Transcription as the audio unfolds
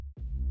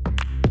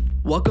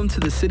Welcome to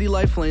the City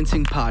Life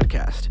Lansing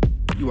podcast.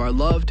 You are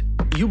loved,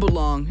 you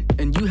belong,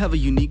 and you have a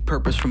unique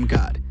purpose from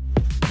God.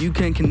 You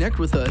can connect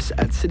with us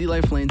at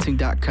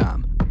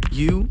citylifelansing.com.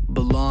 You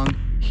belong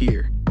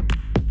here.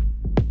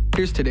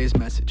 Here's today's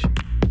message.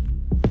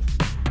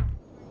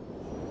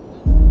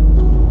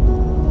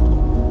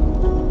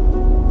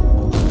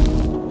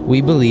 We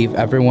believe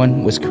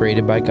everyone was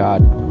created by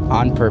God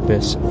on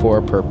purpose for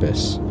a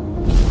purpose.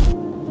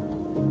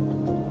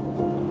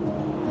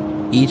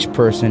 Each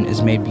person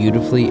is made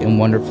beautifully and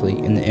wonderfully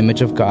in the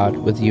image of God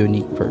with a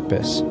unique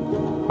purpose.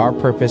 Our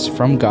purpose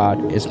from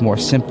God is more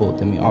simple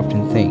than we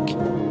often think.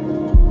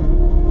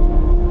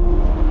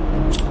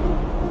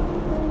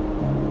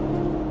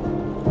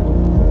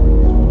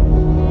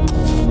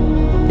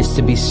 It's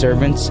to be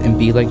servants and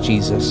be like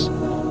Jesus.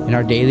 In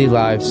our daily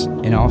lives,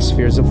 in all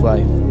spheres of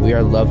life, we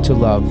are loved to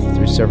love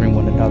through serving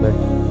one another.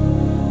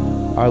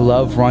 Our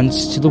love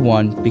runs to the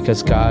one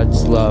because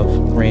God's love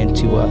ran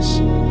to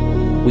us.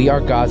 We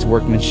are God's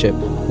workmanship,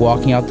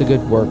 walking out the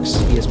good works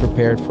He has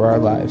prepared for our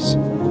lives.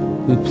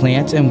 We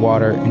plant and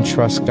water and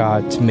trust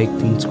God to make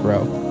things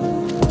grow.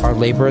 Our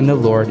labor in the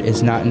Lord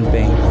is not in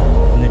vain,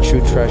 and the true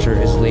treasure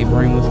is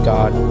laboring with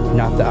God,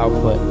 not the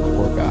output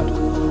for God.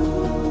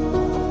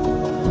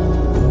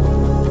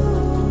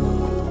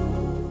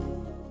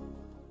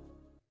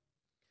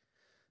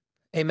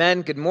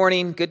 Amen. Good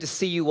morning. Good to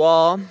see you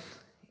all.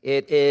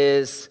 It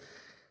is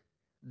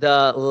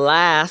the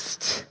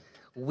last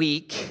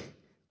week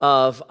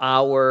of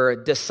our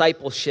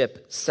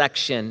discipleship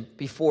section.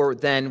 Before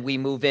then, we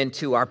move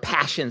into our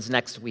passions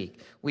next week.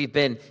 We've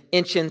been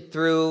inching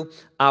through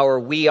our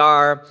We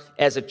Are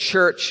as a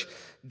Church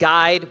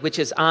guide, which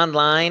is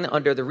online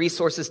under the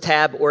resources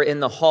tab or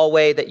in the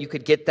hallway that you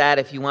could get that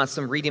if you want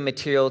some reading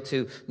material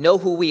to know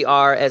who we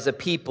are as a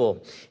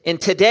people. And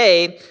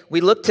today,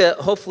 we look to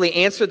hopefully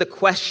answer the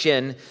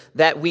question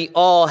that we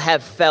all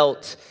have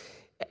felt.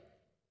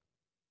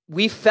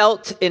 We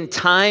felt in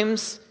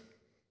times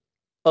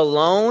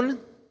alone,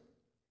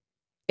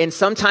 and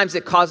sometimes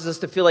it causes us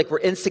to feel like we're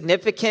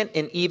insignificant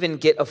and even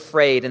get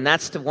afraid, and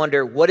that's to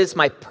wonder, what is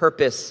my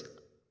purpose?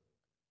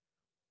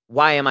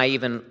 Why am I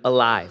even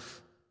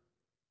alive?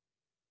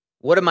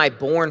 What am I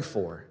born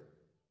for?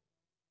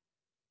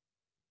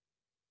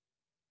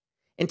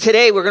 And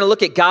today we're going to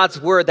look at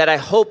God's word that I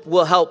hope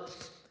will help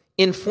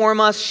inform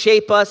us,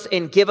 shape us,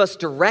 and give us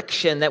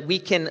direction that we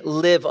can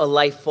live a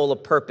life full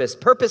of purpose.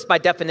 Purpose, by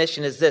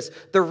definition, is this: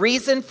 the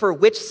reason for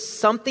which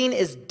something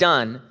is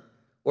done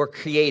or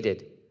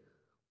created,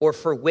 or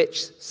for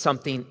which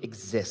something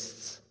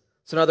exists.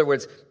 So in other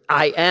words,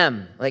 I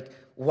am. Like,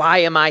 why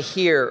am I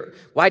here?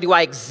 Why do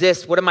I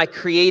exist? What am I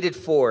created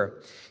for?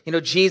 You know,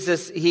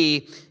 Jesus,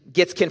 he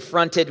gets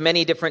confronted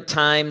many different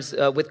times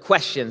with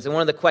questions. And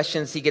one of the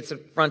questions he gets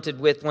confronted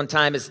with one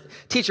time is,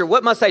 "Teacher,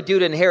 what must I do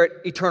to inherit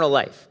eternal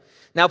life?"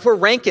 Now, if we're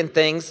ranking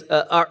things,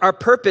 our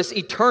purpose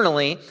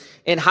eternally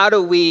and how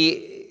do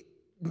we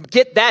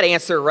get that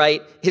answer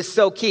right is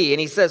so key. And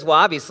he says, well,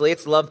 obviously,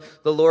 it's love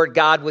the Lord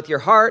God with your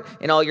heart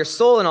and all your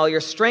soul and all your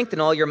strength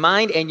and all your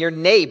mind and your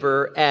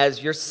neighbor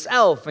as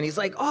yourself. And he's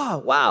like, oh,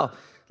 wow.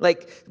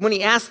 Like when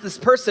he asked this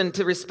person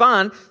to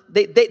respond,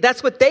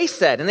 that's what they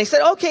said. And they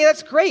said, okay,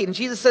 that's great. And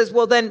Jesus says,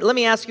 well, then let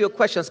me ask you a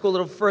question. Let's go a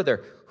little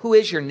further. Who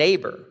is your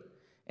neighbor?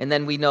 And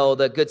then we know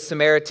the Good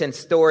Samaritan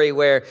story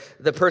where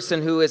the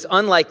person who is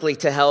unlikely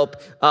to help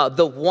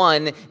the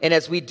one, and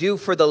as we do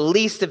for the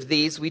least of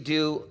these, we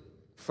do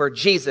for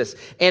Jesus.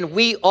 And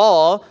we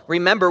all,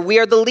 remember, we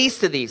are the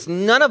least of these.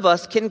 None of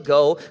us can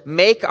go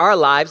make our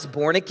lives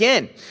born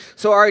again.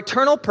 So our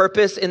eternal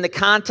purpose in the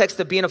context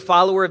of being a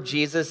follower of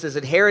Jesus is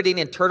inheriting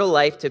eternal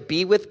life to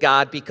be with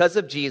God because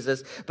of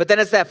Jesus. But then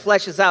as that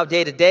fleshes out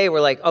day to day,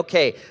 we're like,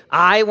 okay,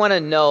 I want to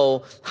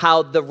know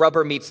how the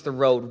rubber meets the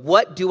road.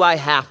 What do I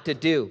have to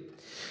do?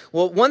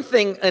 Well, one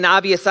thing, an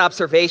obvious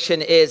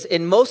observation is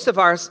in most of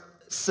our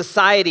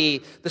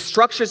society, the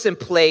structures in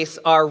place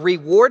are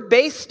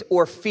reward-based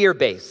or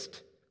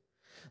fear-based.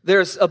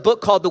 There's a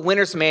book called The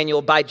Winner's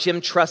Manual by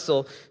Jim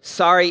Tressel.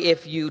 Sorry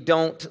if you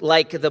don't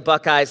like the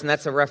Buckeyes, and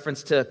that's a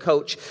reference to a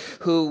coach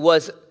who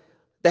was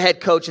the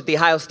head coach at The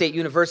Ohio State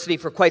University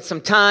for quite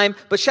some time.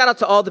 But shout out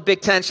to all the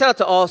Big Ten. Shout out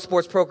to all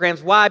sports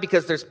programs. Why?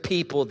 Because there's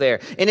people there.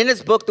 And in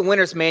his book, The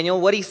Winner's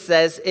Manual, what he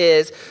says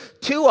is,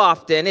 too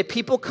often, if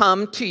people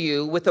come to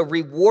you with a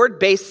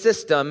reward-based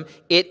system,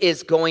 it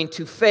is going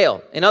to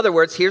fail. In other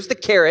words, here's the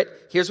carrot.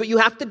 Here's what you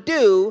have to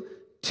do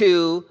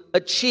to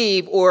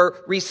achieve or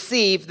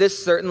receive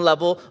this certain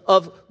level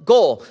of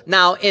goal.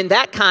 Now, in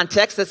that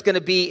context, that's going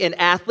to be an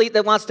athlete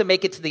that wants to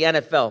make it to the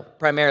NFL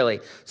primarily.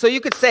 So you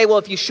could say, well,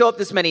 if you show up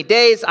this many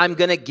days, I'm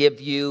going to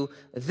give you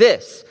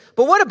this.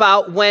 But what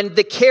about when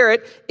the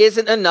carrot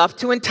isn't enough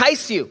to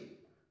entice you?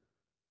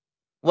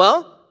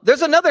 Well,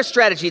 there's another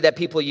strategy that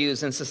people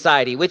use in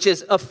society, which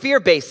is a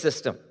fear-based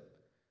system.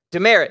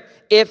 Demerit.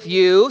 If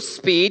you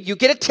speed, you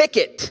get a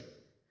ticket.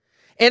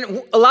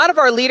 And a lot of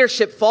our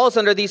leadership falls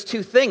under these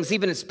two things.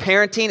 Even as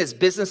parenting, as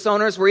business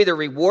owners, we're either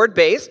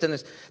reward-based, and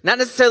there's not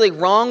necessarily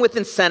wrong with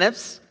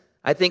incentives.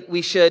 I think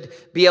we should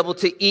be able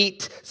to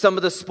eat some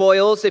of the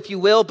spoils, if you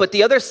will. But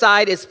the other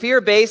side is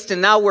fear-based,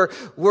 and now we're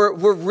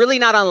really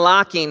not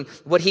unlocking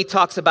what he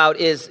talks about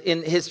is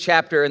in his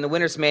chapter in the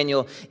Winner's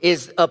Manual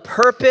is a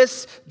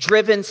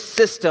purpose-driven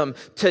system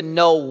to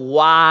know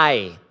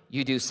why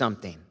you do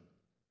something.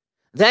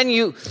 Then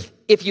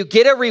if you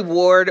get a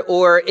reward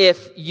or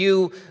if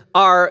you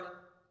are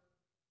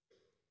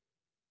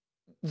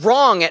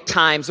wrong at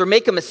times or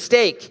make a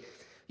mistake,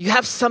 you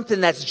have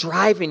something that's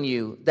driving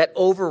you that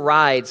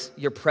overrides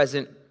your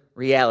present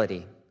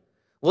reality.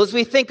 Well, as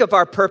we think of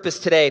our purpose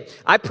today,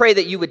 I pray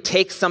that you would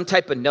take some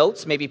type of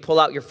notes, maybe pull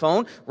out your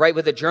phone, write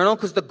with a journal,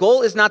 because the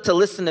goal is not to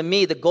listen to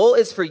me. The goal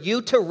is for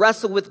you to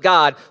wrestle with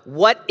God.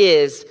 What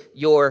is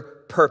your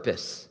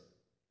purpose?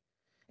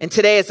 And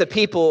today as a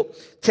people,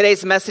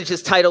 today's message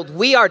is titled,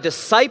 We Are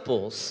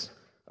Disciples,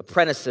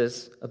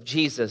 Apprentices of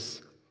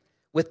Jesus,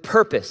 with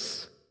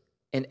Purpose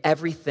in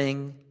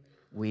Everything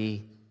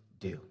We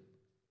Do.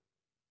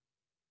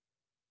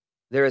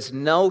 There is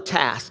no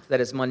task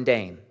that is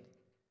mundane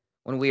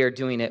when we are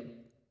doing it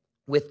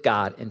with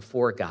God and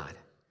for God.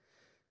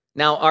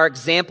 Now, our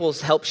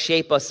examples help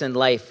shape us in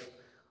life.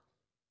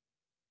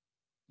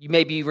 You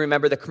maybe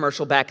remember the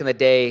commercial back in the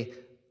day,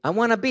 I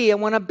want to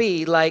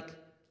be like,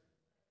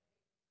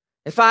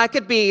 if I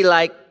could be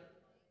like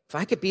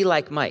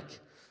Mike.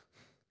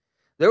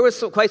 There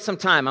was quite some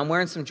time, I'm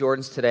wearing some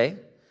Jordans today,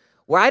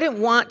 where I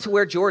didn't want to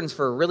wear Jordans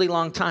for a really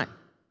long time.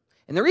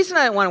 And the reason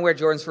I didn't want to wear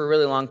Jordans for a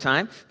really long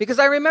time, because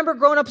I remember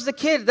growing up as a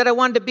kid that I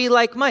wanted to be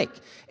like Mike.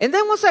 And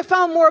then once I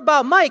found more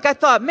about Mike, I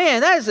thought,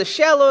 man, that is a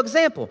shallow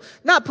example.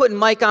 Not putting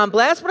Mike on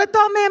blast, but I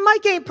thought, man,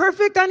 Mike ain't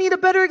perfect. I need a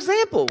better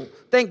example.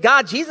 Thank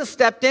God Jesus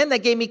stepped in.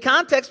 That gave me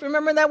context,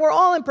 remembering that we're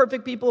all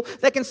imperfect people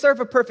that can serve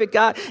a perfect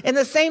God. And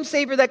the same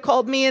Savior that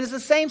called me in is the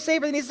same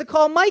Savior that needs to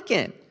call Mike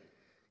in.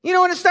 You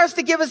know, and it starts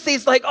to give us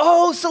these like,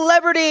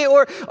 celebrity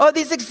or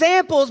these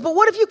examples. But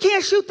what if you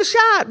can't shoot the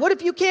shot? What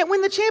if you can't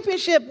win the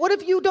championship? What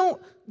if you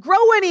don't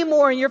grow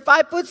anymore and you're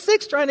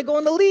 5'6" trying to go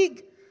in the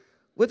league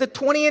with a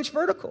 20-inch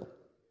vertical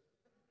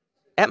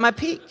at my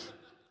peak?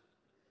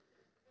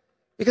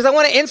 Because I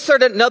want to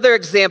insert another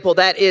example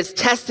that is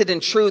tested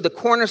and true, the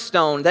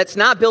cornerstone that's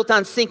not built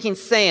on sinking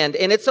sand.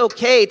 And it's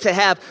okay to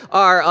have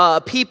our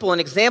people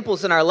and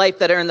examples in our life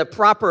that are in the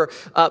proper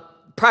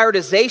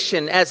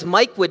prioritization as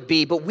Mike would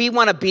be, but we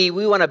want to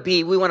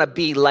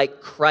be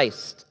like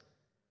Christ.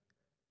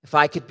 If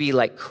I could be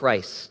like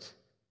Christ.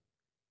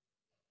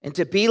 And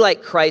to be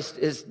like Christ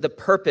is the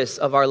purpose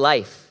of our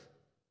life.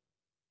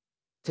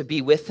 To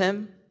be with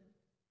him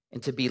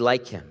and to be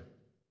like him.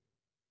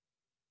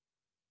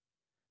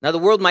 Now the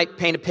world might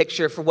paint a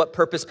picture for what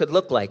purpose could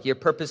look like. Your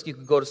purpose, you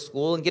could go to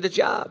school and get a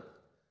job.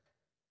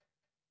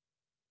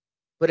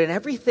 But in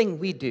everything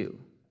we do,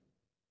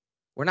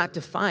 we're not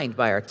defined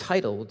by our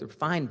title, we're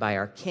defined by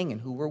our King and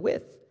who we're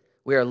with.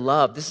 We are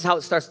loved. This is how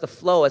it starts to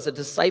flow as a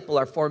disciple,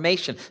 our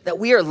formation, that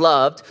we are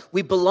loved,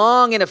 we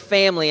belong in a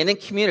family and in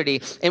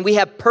community, and we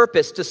have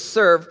purpose to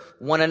serve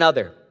one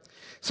another.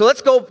 So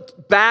let's go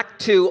back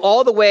to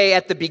all the way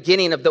at the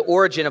beginning of the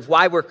origin of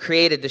why we're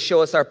created to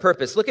show us our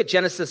purpose. Look at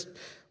Genesis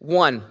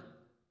 1.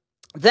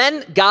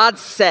 Then God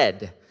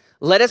said,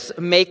 let us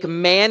make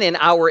man in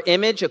our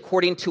image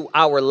according to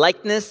our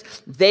likeness.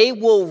 They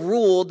will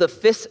rule the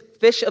fish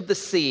of the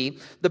sea,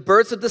 the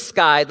birds of the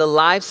sky, the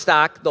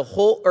livestock, the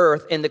whole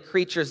earth, and the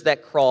creatures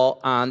that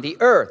crawl on the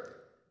earth.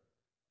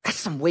 That's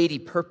some weighty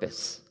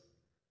purpose,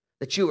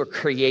 that you were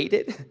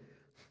created,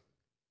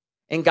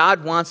 and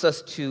God wants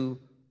us to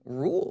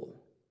rule.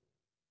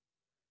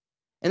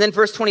 And then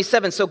verse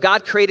 27, so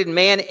God created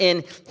man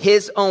in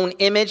his own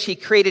image. He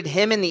created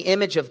him in the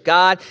image of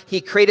God. He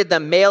created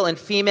them male and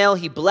female.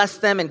 He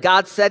blessed them, and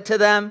God said to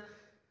them,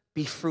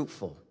 be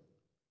fruitful,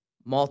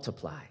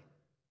 multiply,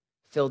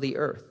 fill the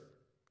earth,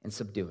 and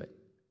subdue it.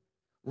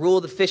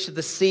 Rule the fish of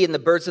the sea and the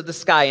birds of the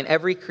sky and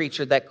every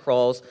creature that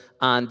crawls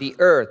on the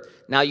earth.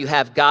 Now you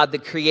have God the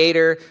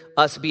Creator,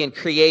 us being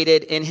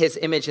created in his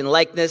image and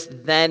likeness,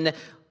 then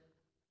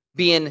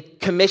being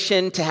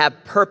commissioned to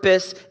have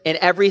purpose in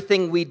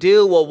everything we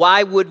do. Well,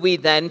 why would we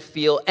then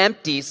feel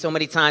empty so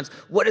many times?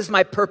 What is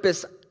my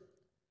purpose?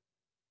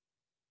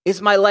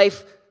 Is my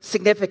life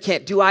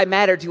significant? Do I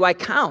matter? Do I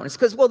count? It's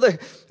because, the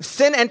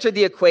sin entered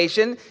the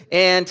equation,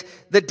 and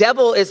the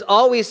devil is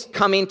always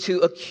coming to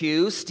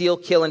accuse, steal,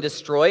 kill, and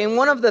destroy. And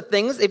one of the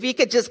things, if he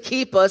could just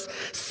keep us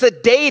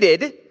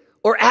sedated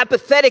or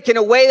apathetic in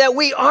a way that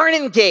we aren't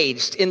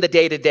engaged in the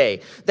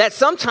day-to-day, that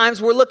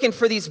sometimes we're looking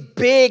for these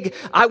big,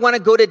 I want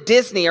to go to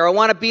Disney or I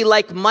want to be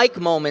like Mike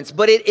moments,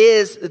 but it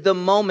is the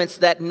moments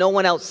that no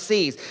one else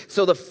sees.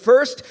 So the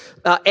first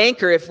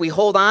anchor, if we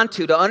hold on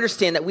to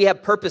understand that we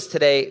have purpose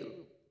today,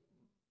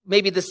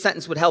 maybe this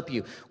sentence would help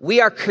you.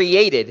 We are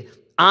created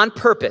on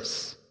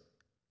purpose.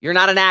 You're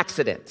not an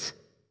accident.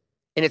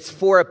 And it's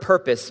for a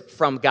purpose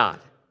from God.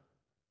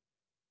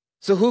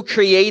 So who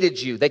created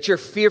you? That you're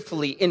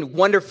fearfully and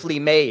wonderfully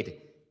made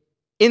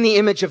in the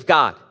image of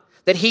God.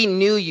 That he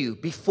knew you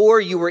before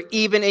you were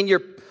even in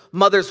your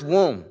mother's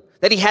womb.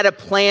 That he had a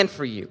plan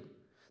for you.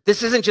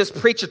 This isn't just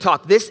preacher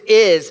talk. This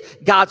is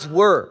God's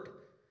word.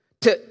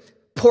 to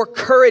pour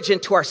courage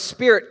into our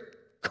spirit,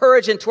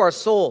 courage into our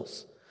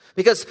souls.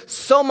 Because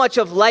so much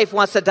of life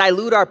wants to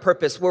dilute our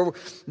purpose, where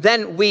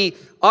then we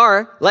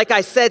are, like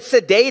I said,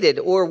 sedated,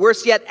 or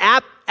worse yet,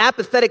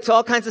 apathetic to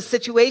all kinds of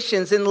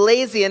situations and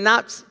lazy and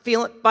not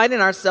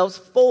finding ourselves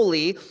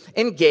fully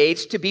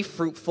engaged to be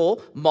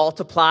fruitful,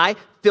 multiply,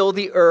 fill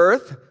the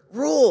earth,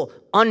 rule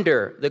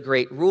under the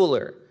great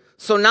ruler.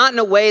 So not in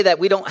a way that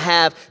we don't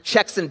have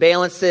checks and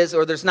balances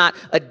or there's not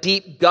a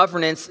deep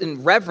governance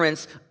and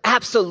reverence.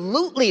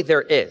 Absolutely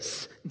there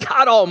is.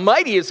 God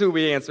Almighty is who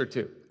we answer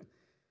to.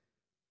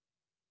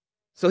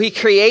 So he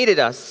created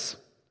us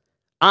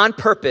on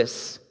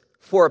purpose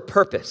for a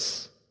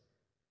purpose.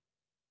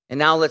 And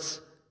now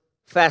let's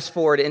fast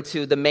forward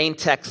into the main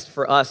text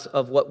for us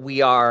of what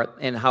we are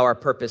and how our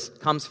purpose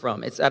comes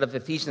from. It's out of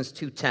Ephesians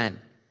 2:10.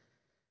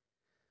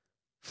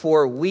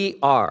 For we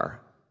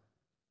are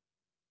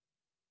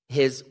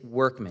his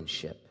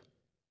workmanship,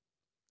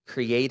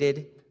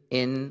 created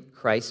in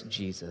Christ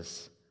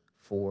Jesus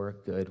for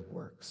good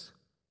works,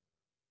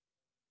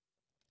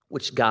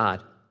 which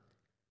God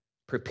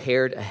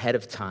prepared ahead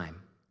of time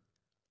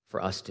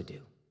for us to do.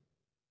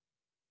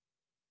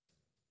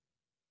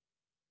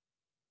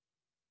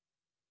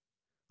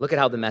 Look at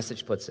how the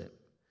Message puts it.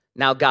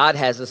 Now God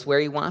has us where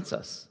he wants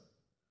us,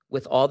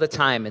 with all the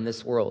time in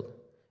this world,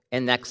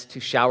 and next to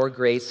shower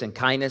grace and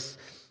kindness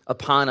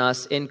upon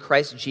us in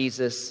Christ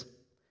Jesus.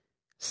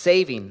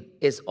 Saving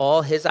is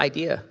all his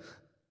idea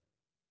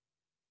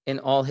and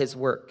all his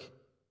work.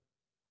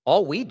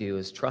 All we do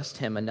is trust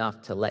him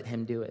enough to let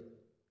him do it.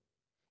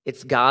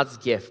 It's God's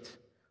gift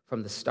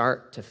from the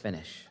start to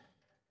finish.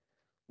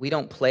 We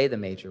don't play the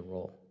major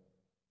role.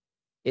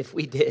 If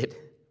we did,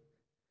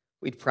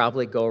 we'd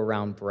probably go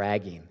around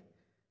bragging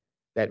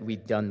that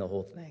we'd done the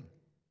whole thing.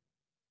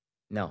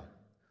 No,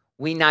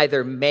 we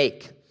neither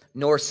make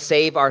nor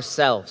save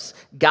ourselves.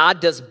 God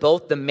does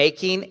both the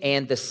making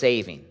and the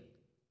saving.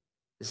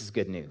 This is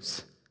good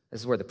news.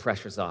 This is where the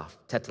pressure's off.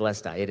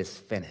 Tetelestai, it is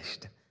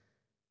finished.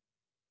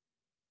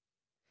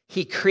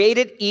 He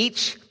created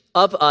each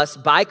of us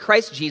by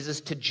Christ Jesus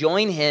to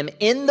join him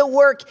in the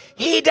work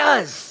he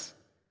does.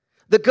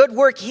 The good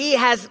work he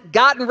has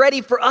gotten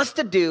ready for us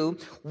to do,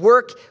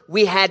 work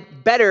we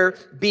had better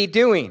be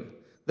doing.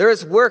 There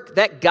is work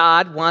that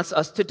God wants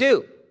us to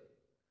do.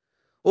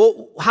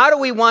 Well, how do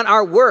we want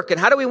our work and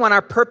how do we want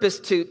our purpose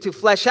to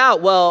flesh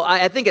out? Well,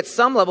 I think at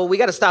some level we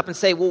got to stop and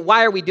say, well,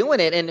 why are we doing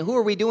it and who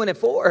are we doing it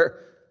for?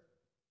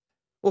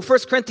 Well, 1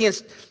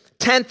 Corinthians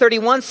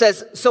 10:31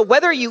 says, so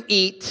whether you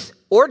eat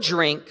or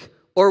drink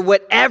or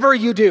whatever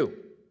you do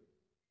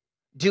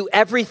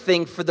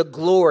everything for the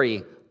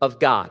glory of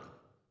God.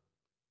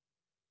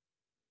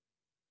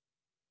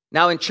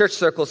 Now, in church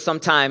circles,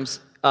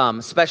 sometimes,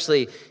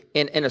 especially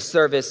in a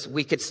service,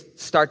 we could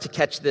start to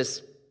catch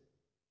this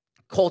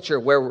culture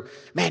where,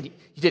 man, you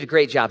did a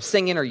great job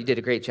singing, or you did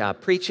a great job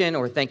preaching,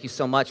 or thank you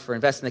so much for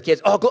investing in the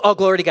kids. All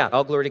glory to God,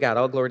 all glory to God,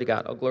 all glory to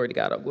God, all glory to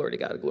God, all glory to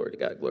God, all glory to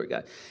God, glory to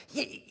God.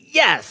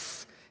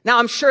 Yes. Now,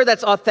 I'm sure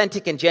that's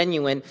authentic and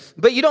genuine,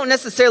 but you don't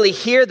necessarily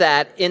hear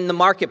that in the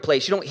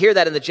marketplace. You don't hear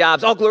that in the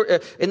jobs, all glory,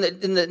 in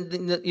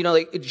the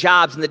like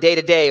jobs in the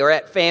day-to-day or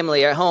at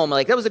family or at home.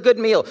 Like, that was a good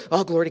meal.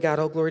 All glory to God,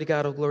 all glory to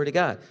God, all glory to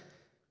God.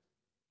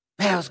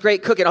 Man, it was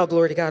great cooking. All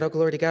glory to God, all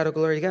glory to God, all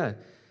glory to God.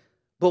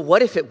 But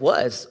what if it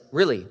was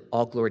really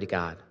all glory to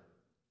God,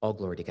 all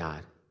glory to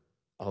God,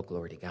 all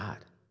glory to God?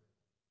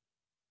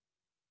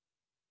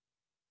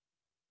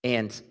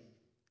 And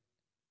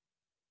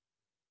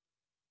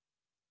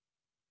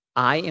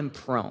I am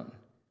prone,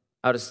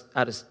 I'll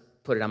just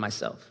put it on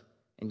myself,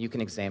 and you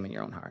can examine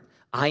your own heart.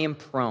 I am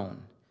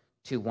prone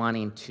to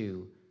wanting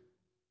to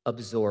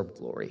absorb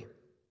glory,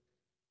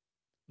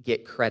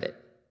 get credit.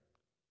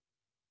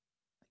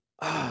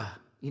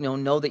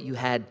 Know that you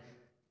had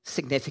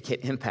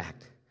significant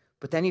impact.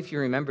 But then if you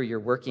remember you're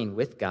working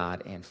with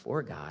God and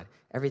for God,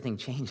 everything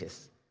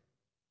changes.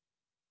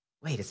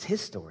 Wait, it's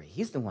his story.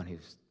 He's the one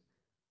who's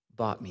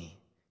bought me.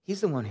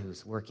 He's the one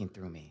who's working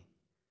through me.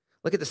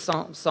 Look at the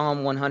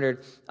Psalm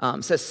 100.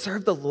 Says,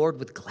 serve the Lord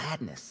with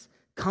gladness.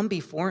 Come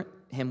before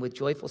him with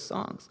joyful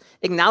songs.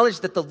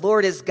 Acknowledge that the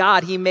Lord is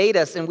God. He made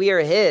us and we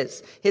are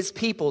his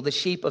people, the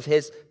sheep of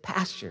his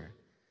pasture.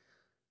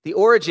 The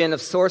origin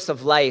of source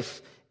of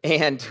life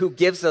and who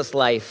gives us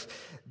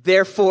life.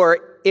 Therefore,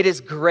 it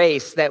is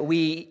grace that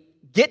we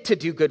get to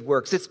do good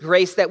works. It's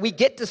grace that we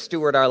get to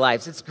steward our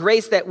lives. It's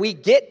grace that we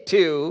get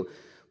to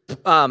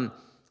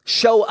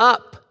show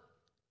up,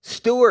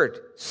 steward,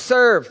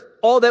 serve,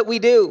 all that we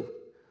do.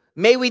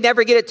 May we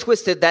never get it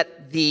twisted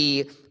that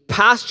the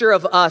posture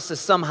of us is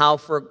somehow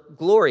for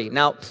glory.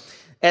 Now,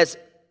 as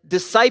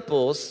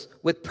disciples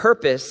with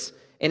purpose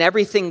in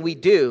everything we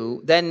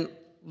do, then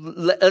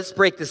let's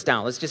break this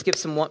down. Let's just give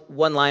some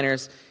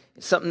one-liners,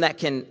 something that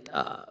can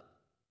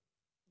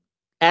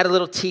add a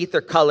little teeth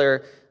or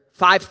color.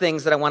 5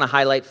 things that I want to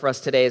highlight for us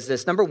today is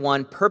this. Number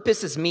 1,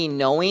 purpose is me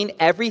knowing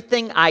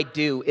everything I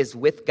do is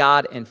with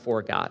God and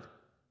for God.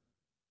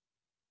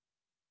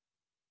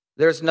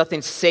 There's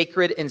nothing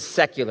sacred and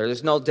secular.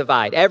 There's no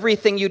divide.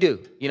 Everything you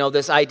do,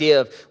 this idea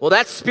of, well,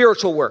 that's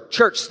spiritual work,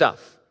 church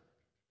stuff.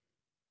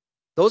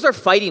 Those are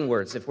fighting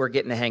words if we're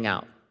getting to hang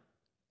out.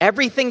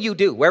 Everything you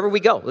do, wherever we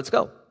go, let's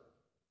go.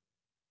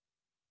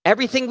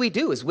 Everything we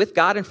do is with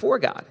God and for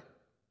God.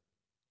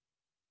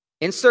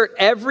 Insert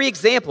every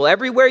example,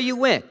 everywhere you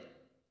went.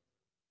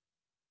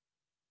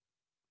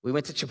 We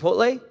went to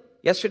Chipotle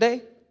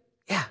yesterday?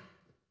 Yeah.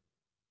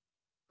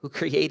 Who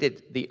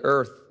created the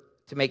earth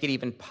to make it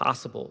even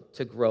possible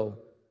to grow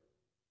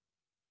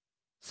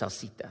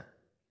salsita?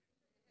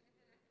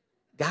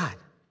 God.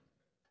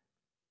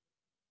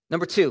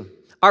 Number 2,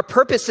 our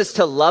purpose is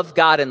to love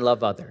God and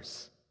love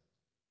others.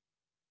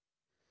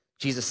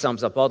 Jesus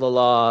sums up all the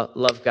law: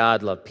 love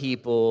God, love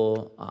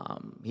people.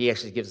 He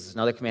actually gives us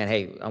another command.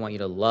 Hey, I want you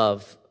to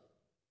love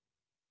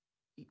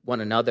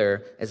one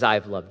another as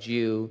I've loved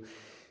you.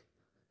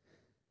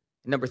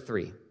 Number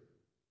 3,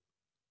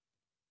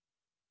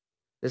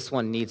 this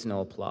one needs no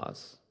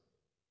applause.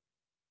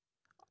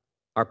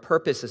 Our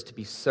purpose is to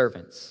be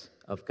servants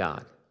of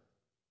God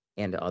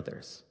and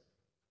others.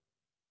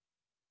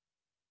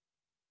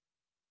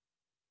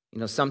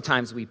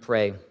 Sometimes we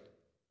pray,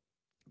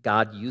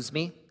 God, use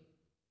me.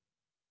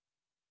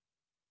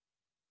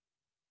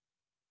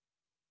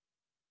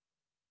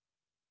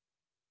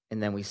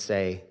 And then we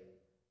say,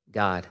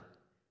 God,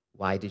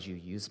 why did you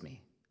use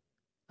me?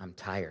 I'm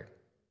tired.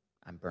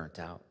 I'm burnt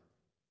out.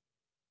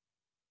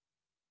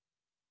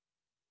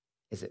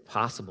 Is it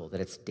possible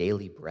that it's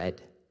daily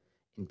bread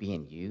and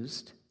being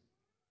used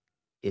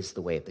is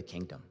the way of the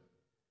kingdom?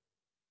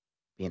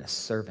 Being a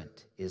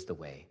servant is the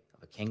way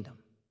of a kingdom,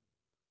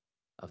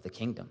 of the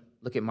kingdom.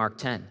 Look at Mark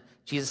 10.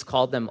 Jesus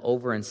called them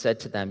over and said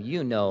to them,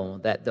 you know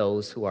that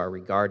those who are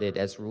regarded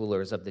as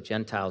rulers of the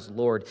Gentiles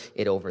lord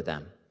it over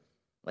them,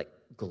 like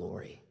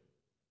glory.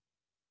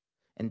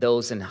 And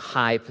those in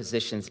high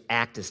positions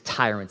act as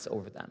tyrants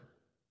over them.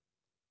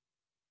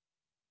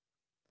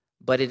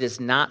 But it is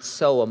not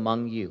so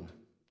among you.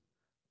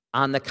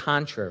 On the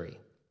contrary,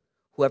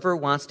 whoever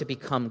wants to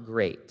become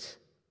great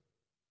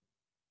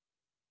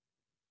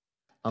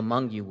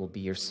among you will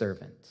be your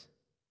servant.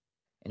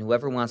 And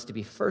whoever wants to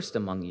be first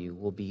among you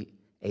will be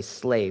a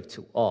slave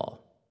to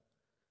all.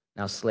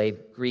 Now, slave,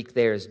 Greek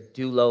there is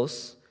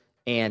doulos,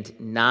 and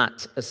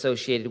not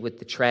associated with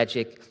the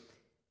tragic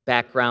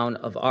background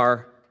of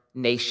our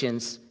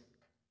nation's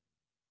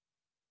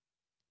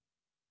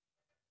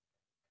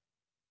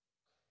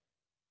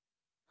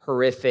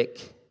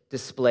horrific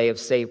display of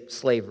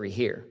slavery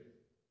here.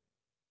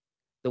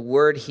 The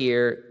word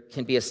here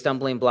can be a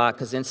stumbling block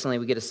because instantly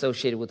we get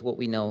associated with what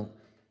we know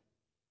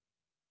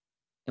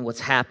and what's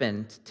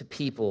happened to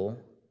people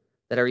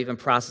that are even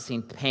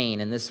processing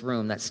pain in this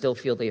room that still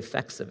feel the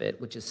effects of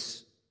it, which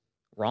is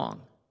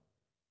wrong.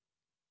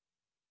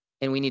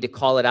 And we need to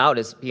call it out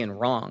as being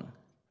wrong.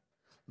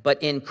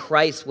 But in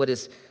Christ, what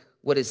is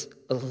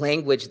a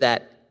language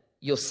that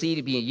you'll see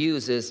to be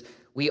used is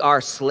we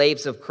are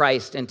slaves of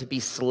Christ, and to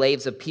be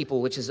slaves of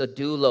people, which is a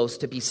doulos,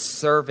 to be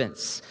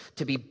servants,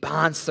 to be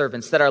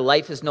bondservants, that our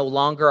life is no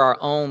longer our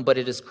own, but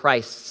it is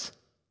Christ's.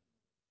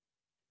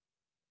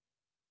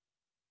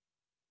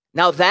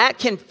 Now that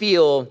can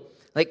feel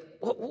like,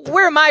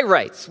 where are my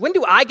rights? When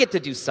do I get to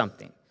do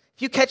something?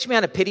 If you catch me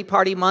on a pity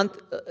party month,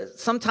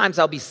 sometimes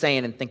I'll be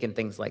saying and thinking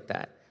things like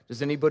that.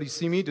 Does anybody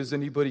see me? Does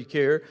anybody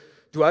care?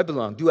 Do I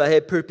belong? Do I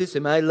have purpose?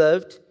 Am I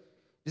loved?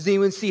 Does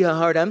anyone see how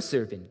hard I'm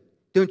serving?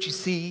 Don't you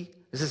see?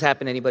 Does this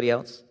happen to anybody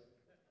else?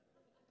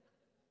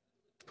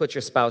 Put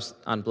your spouse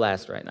on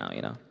blast right now,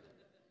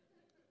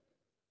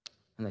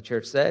 And the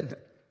church said,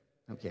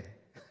 I'm kidding.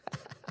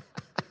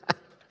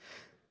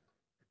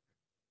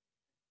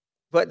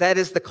 But that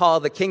is the call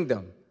of the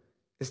kingdom,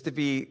 is to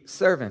be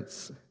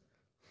servants.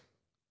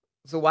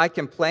 So why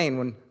complain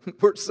when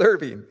we're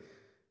serving?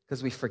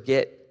 Because we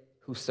forget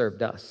who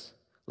served us.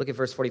 Look at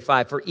verse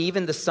 45. For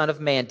even the Son of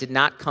Man did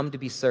not come to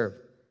be served,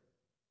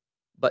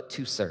 but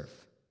to serve,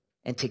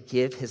 and to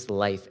give his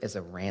life as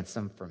a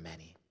ransom for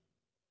many.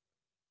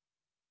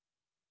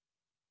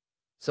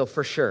 So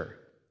for sure,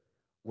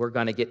 we're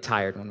going to get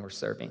tired when we're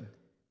serving.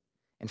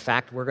 In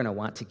fact, we're going to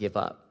want to give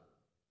up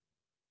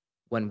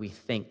when we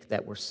think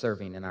that we're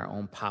serving in our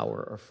own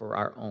power or for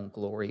our own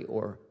glory,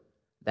 or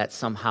that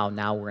somehow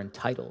now we're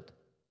entitled.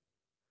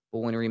 But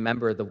when we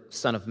remember the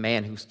Son of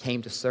Man who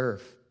came to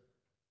serve,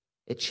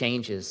 it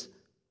changes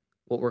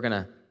what we're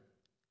going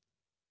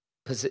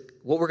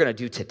to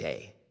do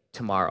today,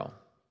 tomorrow,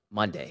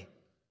 Monday.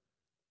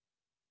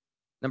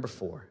 Number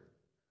 4,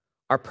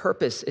 our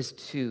purpose is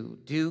to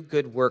do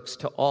good works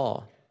to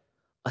all,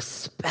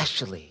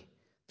 especially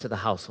to the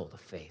household of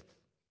faith.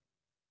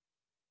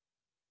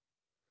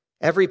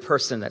 Every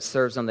person that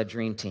serves on the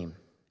dream team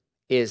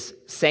is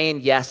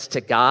saying yes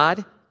to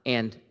God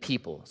and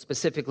people.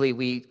 Specifically,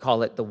 we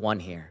call it the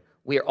one here.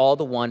 We are all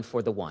the one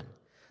for the one.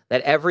 that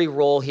every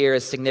role here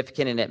is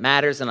significant and it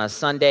matters. And on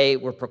Sunday,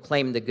 we're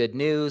proclaiming the good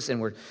news and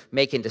we're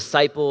making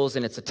disciples.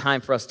 And it's a time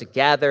for us to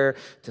gather,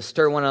 to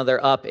stir one another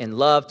up in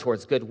love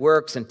towards good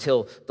works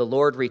until the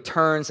Lord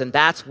returns. And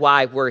that's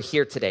why we're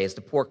here today, is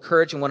to pour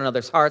courage in one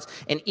another's hearts.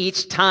 And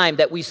each time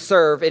that we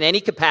serve in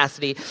any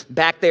capacity,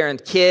 back there in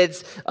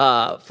kids,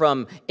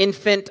 from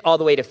infant all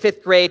the way to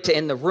 5th grade, to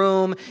in the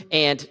room,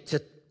 and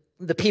to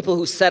the people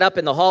who set up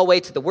in the hallway,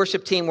 to the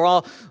worship team, we're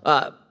all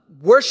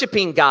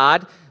worshiping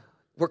God.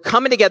 We're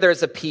coming together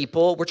as a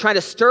people. We're trying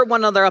to stir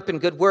one another up in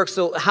good works.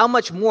 So how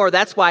much more?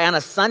 That's why on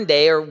a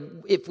Sunday, or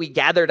if we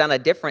gathered on a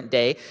different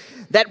day,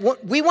 that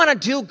we want to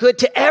do good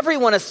to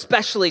everyone,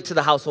 especially to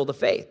the household of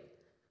faith.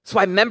 That's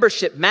why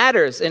membership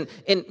matters. And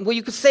well,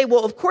 you could say,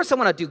 well, of course I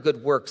want to do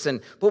good works.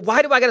 But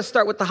why do I got to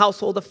start with the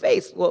household of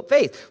faith? Well,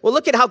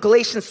 look at how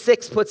Galatians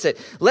 6 puts it.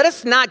 Let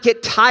us not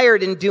get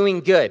tired in doing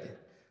good.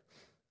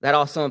 That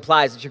also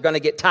implies that you're going to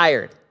get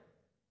tired.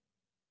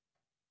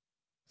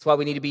 That's why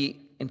we need to be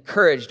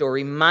encouraged or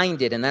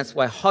reminded, and that's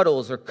why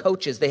huddles or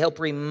coaches, they help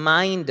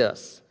remind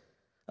us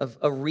of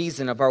a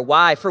reason, of our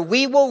why. For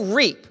we will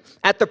reap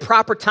at the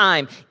proper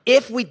time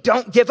if we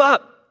don't give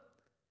up.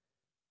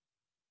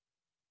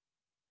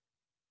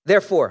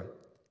 Therefore,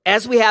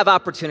 as we have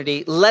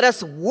opportunity, let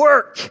us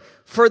work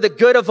for the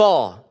good of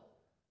all.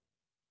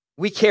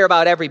 We care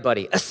about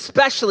everybody,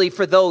 especially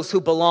for those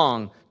who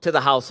belong to the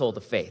household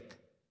of faith.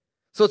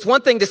 So it's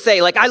one thing to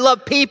say, like, I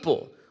love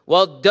people.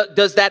 Well,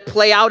 does that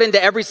play out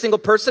into every single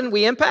person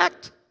we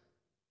impact?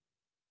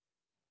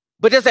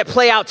 But does that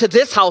play out to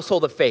this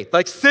household of faith,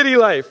 like City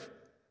Life?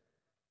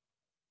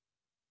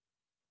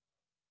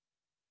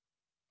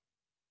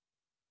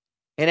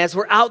 And as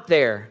we're out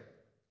there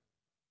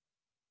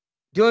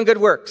doing good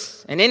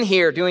works, and in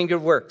here doing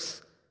good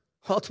works,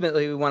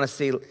 ultimately we want to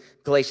see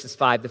Galatians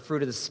 5, the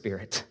fruit of the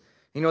Spirit.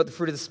 You know what the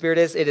fruit of the Spirit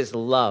is? It is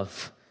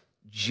love,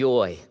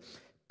 joy,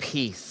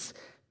 peace,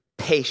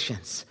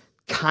 patience,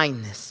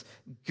 kindness,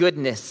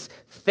 goodness,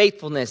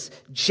 faithfulness,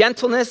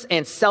 gentleness,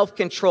 and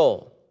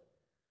self-control.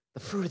 The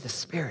fruit of the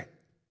Spirit.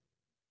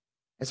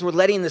 As we're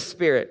letting the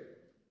Spirit,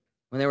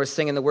 when they were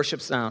singing the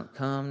worship sound,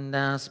 come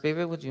down,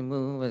 Spirit, would you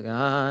move with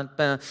God?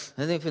 I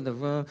think for the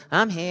room,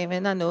 I'm here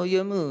and I know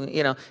you're moving.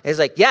 You know, it's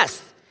like,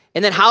 yes.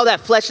 And then how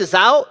that fleshes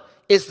out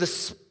is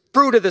the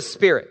fruit of the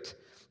Spirit.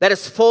 That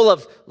is full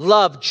of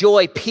love,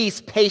 joy,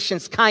 peace,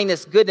 patience,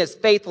 kindness, goodness,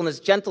 faithfulness,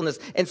 gentleness,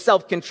 and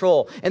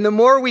self-control. And the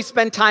more we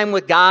spend time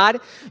with God,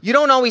 you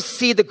don't always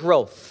see the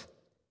growth.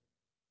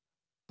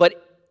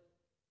 But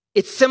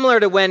it's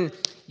similar to when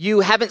you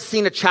haven't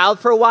seen a child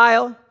for a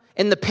while,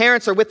 and the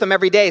parents are with them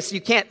every day, so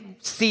you can't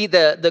see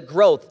the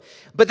growth.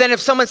 But then if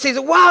someone says,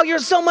 wow, you're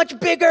so much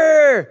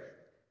bigger.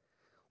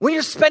 When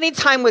you're spending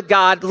time with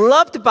God,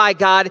 loved by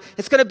God,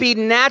 it's going to be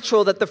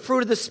natural that the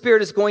fruit of the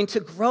Spirit is going to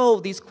grow,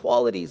 these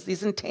qualities,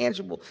 these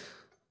intangible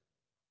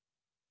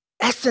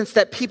essence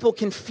that people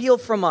can feel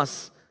from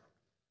us.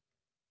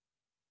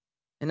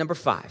 And number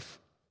 5,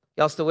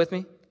 y'all still with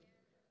me?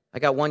 I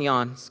got one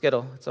yawn,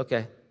 Skittle, it's okay.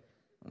 I'm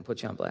going to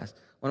put you on blast.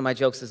 One of my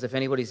jokes is if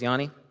anybody's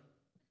yawning,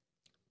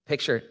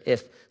 picture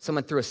if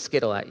someone threw a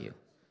Skittle at you.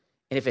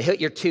 And if it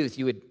hit your tooth,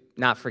 you would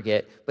not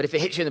forget. But if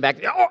it hits you in the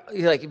back,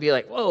 you'd be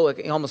like, whoa,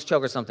 you almost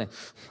choke or something.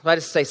 I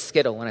just say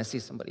Skittle when I see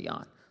somebody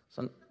yawn.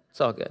 So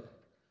it's all good.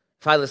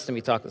 If I listen to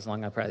me talk this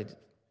long, I'd probably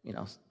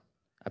yawn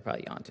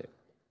too.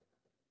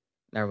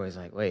 And everybody's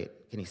like, wait,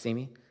 can you see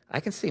me? I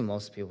can see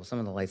most people. Some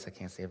of the lights, I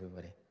can't see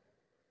everybody.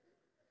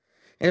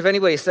 And if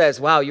anybody says,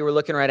 wow, you were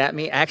looking right at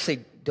me, I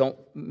actually don't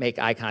make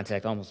eye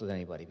contact almost with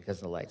anybody because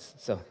of the lights.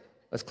 So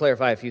let's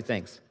clarify a few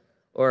things.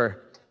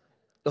 Or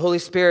the Holy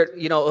Spirit,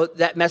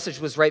 that message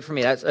was right for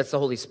me. That's the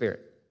Holy Spirit.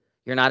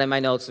 You're not in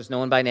my notes. There's no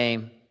one by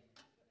name.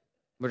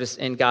 We're just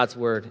in God's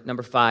word.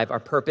 Number 5,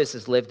 our purpose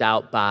is lived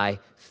out by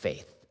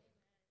faith.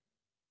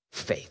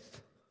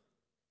 Faith.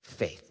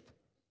 Faith.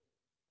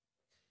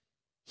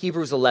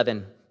 Hebrews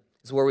 11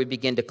 is where we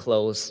begin to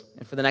close.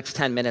 And for the next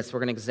 10 minutes, we're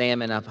going to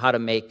examine how to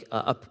make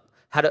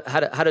how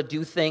to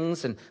do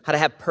things and how to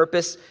have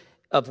purpose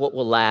of what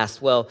will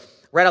last. Well,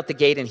 right out the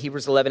gate in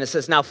Hebrews 11, it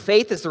says, now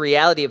faith is the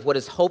reality of what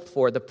is hoped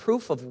for, the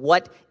proof of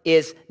what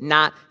is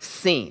not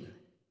seen.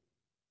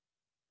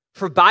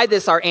 For by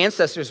this our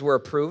ancestors were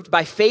approved.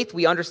 By faith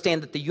we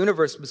understand that the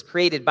universe was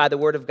created by the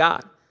word of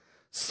God,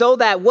 so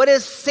that what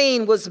is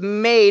seen was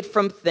made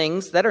from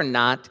things that are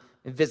not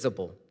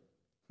visible.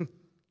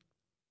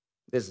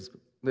 This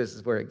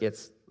is where it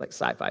gets like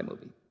sci-fi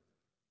movie.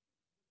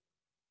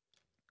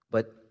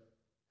 But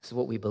this is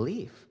what we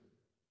believe.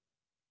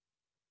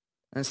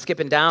 And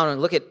skipping down and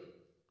look at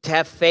to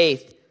have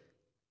faith,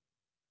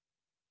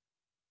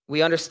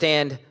 we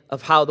understand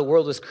of how the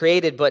world was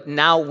created, but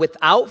now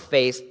without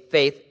faith,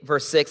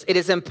 verse 6, it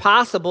is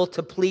impossible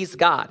to please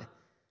God.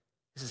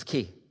 This is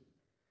key.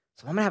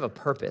 So I'm going to have a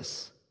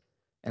purpose,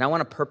 and I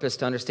want a purpose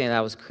to understand that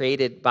I was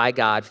created by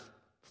God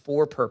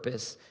for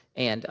purpose,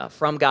 and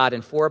from God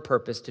and for a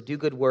purpose to do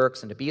good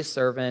works and to be a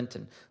servant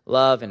and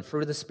love and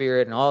fruit of the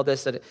Spirit and all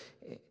this.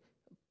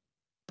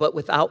 But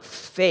without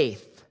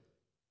faith,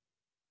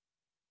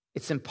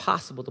 it's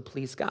impossible to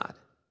please God.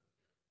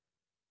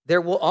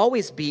 there will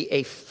always be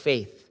a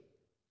faith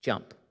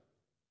jump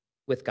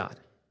with God.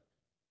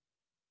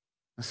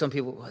 Some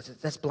people, well,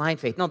 that's blind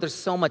faith. No, there's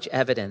so much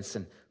evidence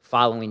in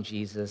following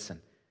Jesus,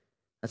 and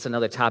that's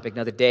another topic,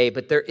 another day,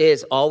 but there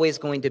is always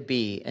going to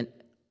be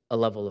a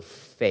level of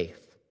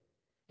faith.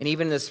 And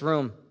even in this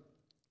room,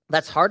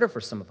 that's harder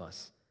for some of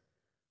us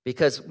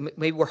because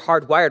maybe we're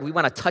hardwired. We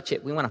want to touch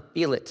it. We want to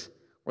feel it.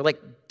 We're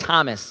like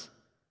Thomas.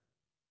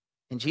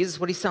 And Jesus,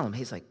 what he's telling him?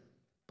 He's like,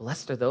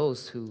 blessed are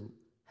those who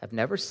have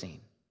never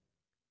seen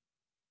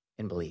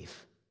and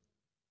believe.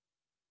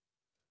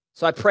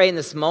 So I pray in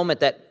this moment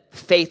that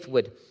faith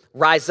would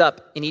rise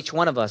up in each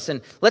one of us.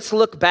 And let's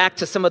look back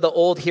to some of the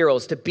old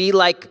heroes, to be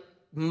like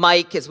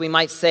Mike, as we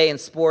might say in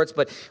sports,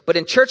 but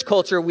in church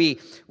culture, we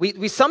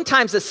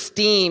sometimes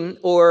esteem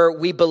or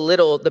we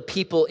belittle the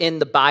people in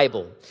the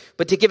Bible.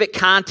 But to give it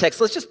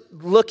context, let's just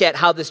look at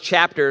how this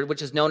chapter,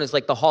 which is known as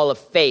like the Hall of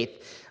Faith,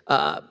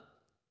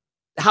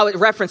 how it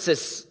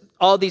references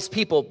all these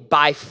people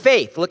by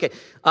faith. Look at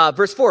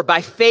verse 4.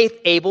 By faith,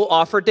 Abel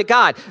offered to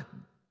God.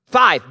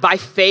 5, by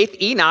faith,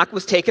 Enoch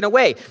was taken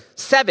away.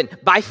 7,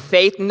 by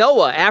faith,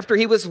 Noah, after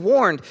he was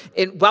warned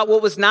about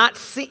what was not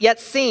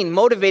yet seen,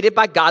 motivated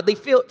by godly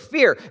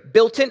fear,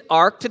 built an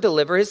ark to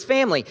deliver his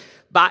family.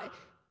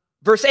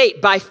 Verse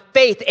 8, by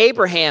faith,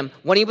 Abraham,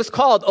 when he was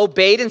called,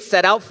 obeyed and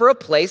set out for a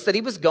place that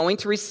he was going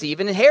to receive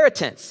an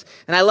inheritance.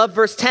 And I love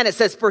verse 10. It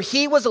says, for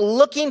he was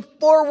looking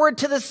forward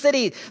to the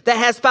city that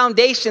has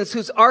foundations,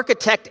 whose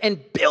architect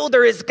and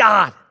builder is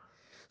God.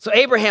 So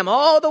Abraham,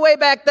 all the way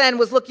back then,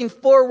 was looking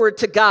forward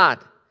to God.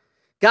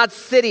 God's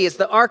city is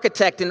the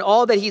architect and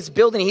all that he's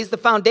building. He's the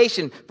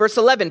foundation. Verse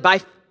 11, by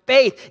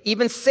faith,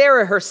 even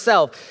Sarah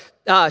herself,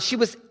 she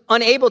was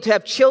unable to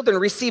have children,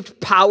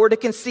 received power to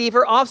conceive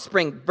her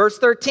offspring. Verse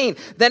 13,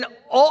 then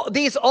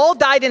these all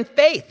died in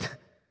faith,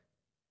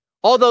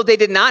 although they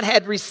did not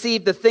have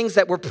received the things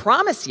that were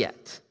promised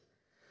yet.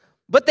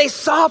 But they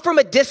saw from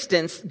a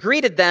distance,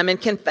 greeted them, and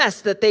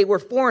confessed that they were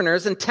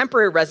foreigners and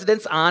temporary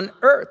residents on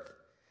earth.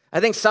 I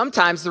think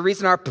sometimes the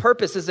reason our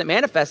purpose isn't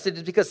manifested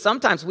is because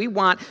sometimes we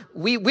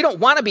don't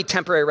want to be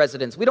temporary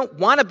residents. We don't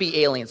want to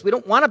be aliens. We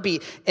don't want to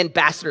be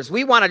ambassadors.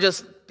 We want to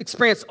just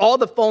experience all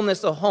the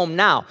fullness of home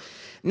now.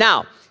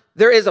 Now,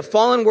 there is a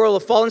fallen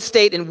world, a fallen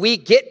state, and we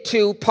get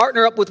to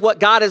partner up with what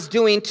God is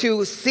doing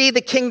to see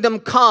the kingdom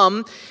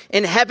come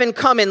and heaven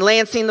come in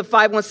Lansing, the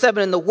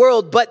 517 in the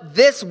world. But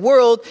this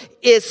world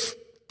is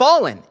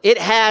fallen. It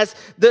has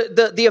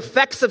the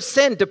effects of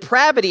sin,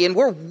 depravity, and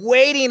we're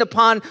waiting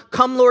upon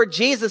come Lord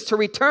Jesus to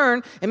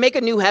return and make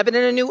a new heaven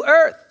and a new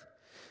earth.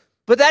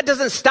 But that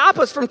doesn't stop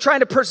us from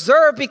trying to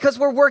preserve because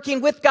we're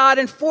working with God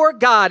and for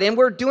God, and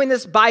we're doing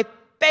this by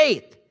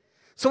faith.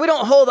 So we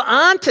don't hold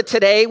on to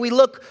today. We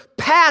look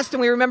past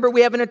and we remember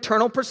we have an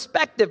eternal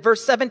perspective.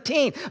 Verse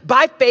 17,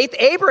 by faith,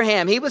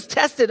 Abraham, he was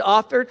tested,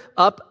 offered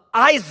up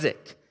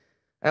Isaac.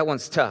 That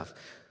one's tough.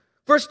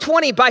 Verse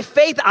 20, by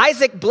faith,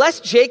 Isaac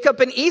blessed Jacob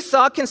and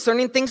Esau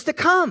concerning things to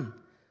come.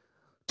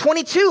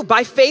 22,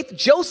 by faith,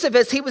 Joseph,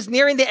 as he was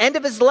nearing the end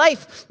of his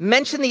life,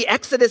 mentioned the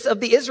exodus of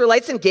the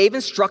Israelites and gave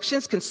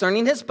instructions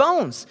concerning his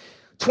bones.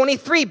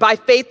 23, by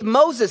faith,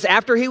 Moses,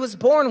 after he was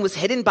born, was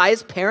hidden by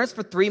his parents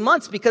for 3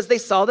 months because they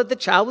saw that the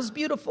child was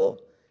beautiful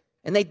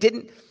and they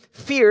didn't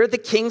fear the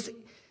king's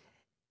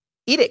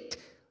edict.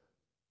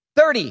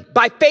 30,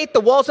 by faith,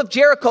 the walls of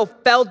Jericho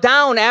fell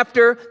down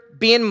after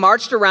being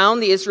marched around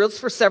the Israelites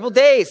for several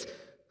days.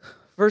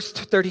 Verse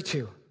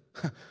 32,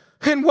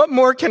 and what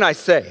more can I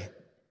say?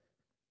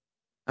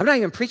 I'm not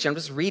even preaching, I'm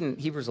just reading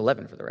Hebrews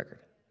 11 for the record,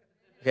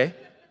 okay?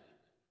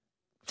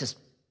 Just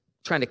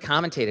trying to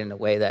commentate in a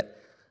way that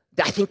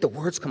I think the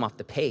words come off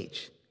the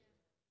page.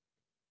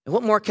 And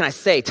what more can I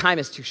say? Time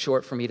is too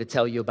short for me to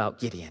tell you about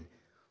Gideon,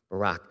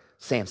 Barak,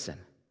 Samson,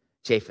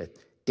 Japheth,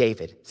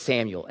 David,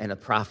 Samuel, and the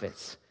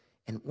prophets.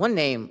 And one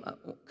name,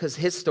 because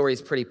his story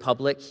is pretty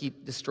public, he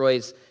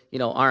destroys,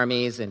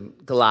 armies and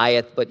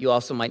Goliath, but you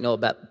also might know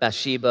about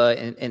Bathsheba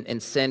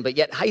and sin. But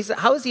yet,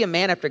 how is he a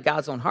man after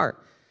God's own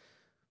heart?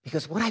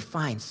 Because what I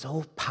find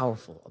so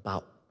powerful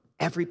about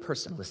every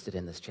person listed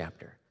in this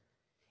chapter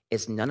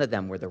is none of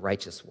them were the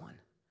righteous one.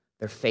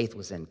 Their faith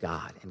was in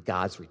God and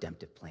God's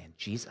redemptive plan,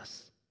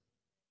 Jesus.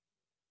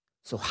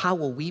 So how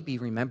will we be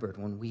remembered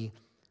when we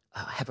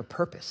have a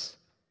purpose?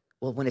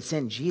 Well, when it's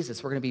in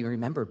Jesus, we're going to be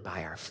remembered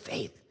by our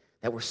faith,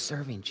 that we're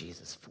serving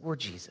Jesus, for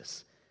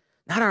Jesus,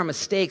 not our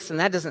mistakes. And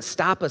that doesn't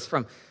stop us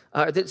from,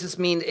 that just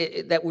mean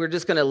that we're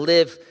just going to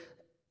live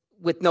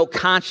with no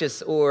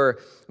conscience or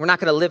we're not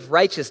going to live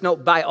righteous. No,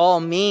 by all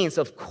means,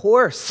 of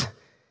course.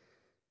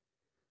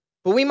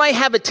 But we might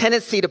have a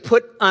tendency to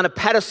put on a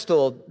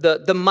pedestal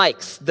the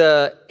Mikes,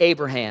 the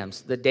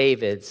Abrahams, the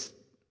Davids,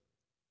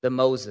 the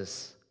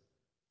Moses.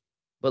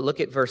 But look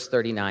at verse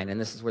 39,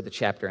 and this is where the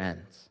chapter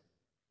ends.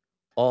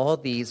 All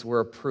these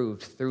were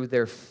approved through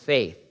their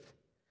faith,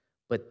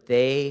 but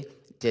they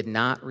did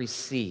not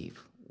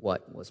receive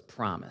what was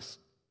promised.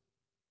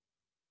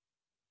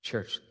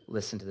 Church,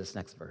 listen to this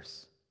next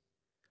verse.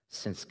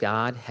 Since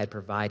God had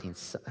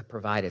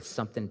provided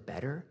something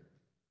better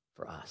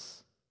for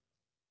us,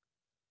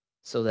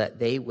 so that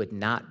they would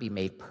not be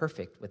made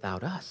perfect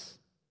without us.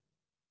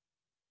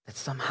 That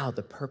somehow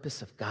the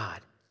purpose of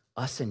God,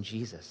 us and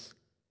Jesus,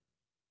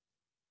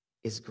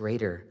 is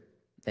greater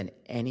than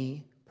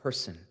any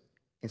person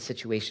and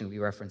situation we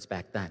referenced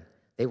back then.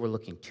 They were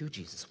looking to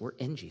Jesus. We're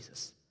in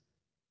Jesus.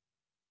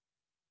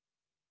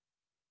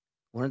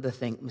 One of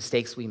the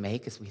mistakes we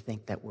make is we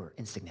think that we're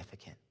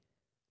insignificant.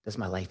 Does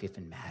my life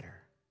even matter?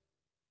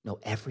 No,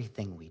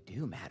 everything we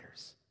do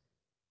matters,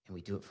 and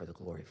we do it for the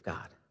glory of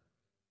God.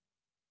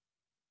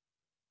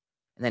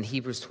 And then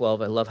Hebrews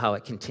 12, I love how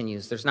it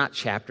continues. There's not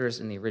chapters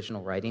in the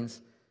original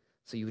writings,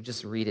 so you would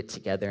just read it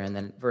together. And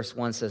then verse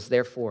 1 says,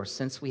 therefore,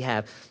 since we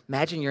have,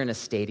 imagine you're in a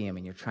stadium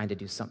and you're trying to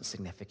do something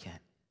significant.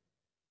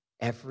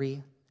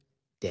 Every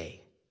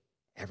day,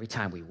 every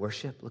time we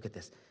worship, look at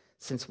this.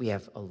 Since we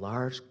have a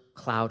large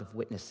cloud of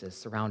witnesses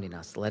surrounding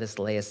us, let us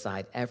lay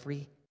aside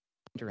every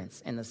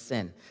hindrance and the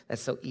sin that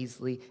so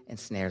easily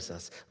ensnares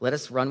us. Let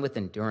us run with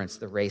endurance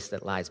the race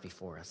that lies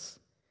before us,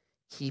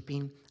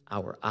 keeping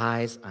our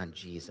eyes on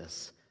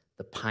Jesus,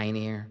 the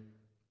pioneer,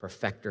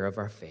 perfecter of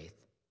our faith,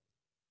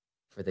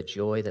 for the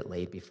joy that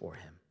laid before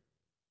him.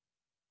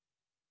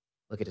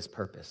 Look at his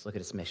purpose. Look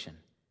at his mission.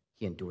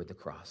 He endured the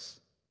cross,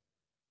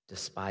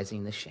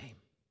 despising the shame,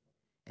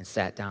 and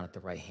sat down at the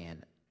right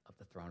hand of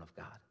the throne of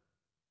God.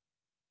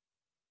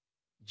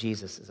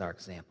 Jesus is our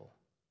example.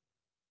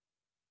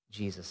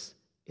 Jesus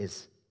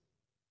is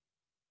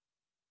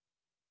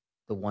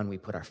the one we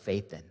put our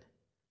faith in.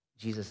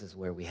 Jesus is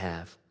where we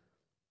have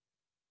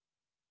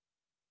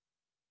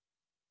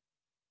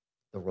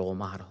the role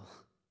model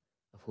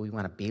of who we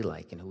want to be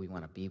like and who we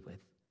want to be with.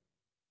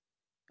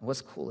 And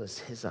what's cool is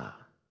his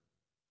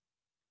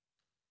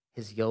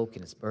yoke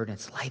and his burden,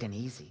 it's light and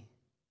easy.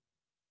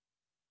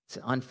 It's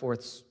an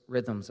unforced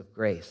rhythms of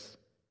grace.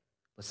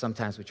 But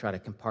sometimes we try to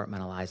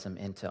compartmentalize them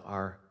into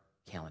our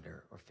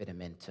calendar or fit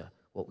them into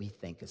what we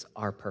think is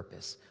our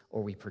purpose.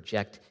 Or we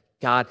project,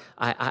 God,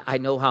 I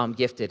know how I'm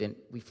gifted, and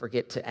we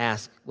forget to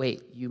ask,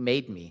 wait, you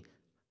made me.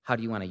 How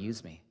do you want to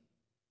use me?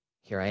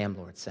 Here I am,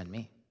 Lord, send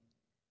me.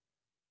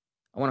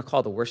 I want to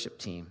call the worship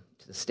team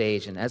to the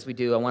stage, and as we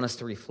do, I want us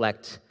to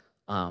reflect.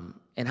 And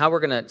how we're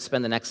going to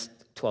spend the next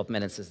 12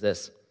 minutes is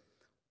this.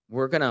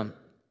 We're going to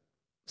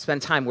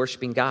spend time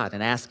worshiping God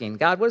and asking,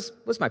 God,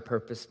 what's my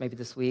purpose maybe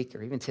this week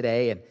or even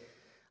today? And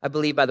I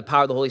believe by the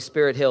power of the Holy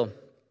Spirit, he'll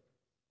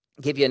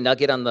give you a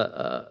nugget on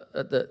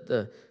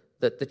the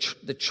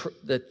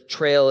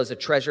trail as a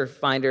treasure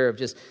finder of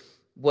just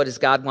what does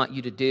God want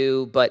you to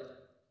do. But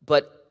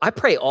I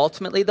pray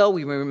ultimately, though,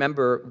 we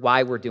remember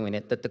why we're doing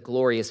it, that the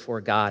glory is for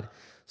God.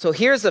 So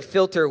here's a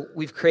filter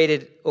we've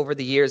created over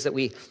the years that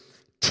we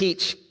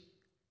teach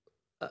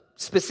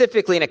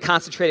specifically in a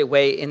concentrated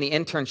way in the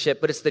internship,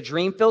 but it's the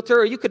dream filter,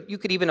 or you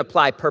could even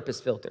apply purpose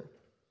filter.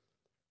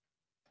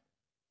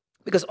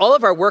 Because all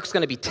of our work's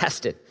going to be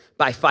tested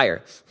by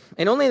fire.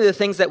 And only the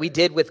things that we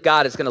did with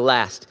God is going to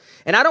last.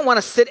 And I don't want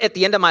to sit at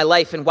the end of my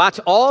life and watch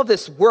all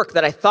this work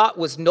that I thought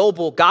was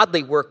noble,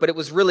 godly work, but it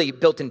was really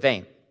built in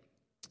vain.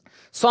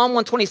 Psalm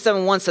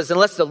 127:1 says,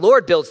 unless the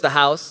Lord builds the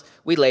house,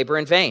 we labor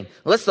in vain.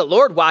 Unless the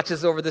Lord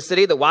watches over the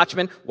city, the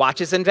watchman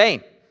watches in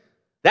vain.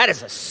 That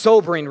is a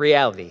sobering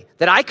reality,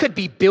 that I could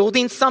be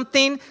building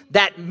something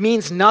that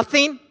means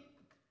nothing.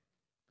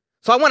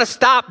 So I want to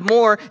stop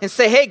more and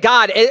say, hey,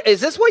 God,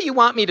 is this what you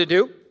want me to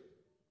do?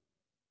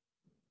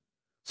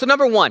 So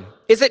number one,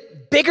 is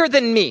it bigger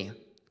than me?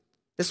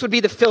 This would be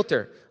the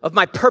filter of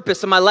my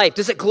purpose of my life.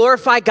 Does it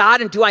glorify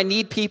God, and do I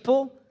need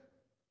people?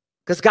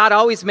 Because God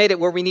always made it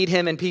where we need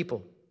him and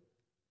people.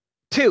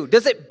 2,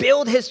 does it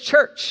build his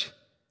church?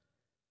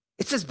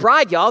 It's his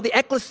bride, y'all, the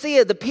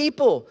ecclesia, the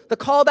people, the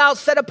called out,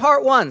 set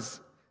apart ones,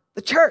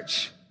 the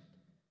church.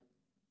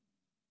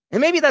 And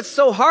maybe that's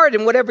so hard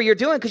in whatever you're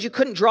doing because you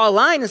couldn't draw a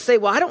line and say,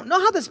 well, I don't know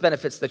how this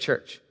benefits the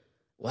church.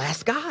 Well,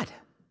 ask God.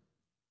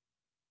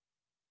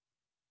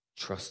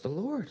 Trust the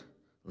Lord.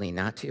 Lean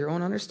not to your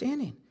own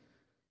understanding.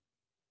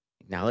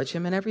 Acknowledge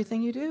him in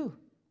everything you do,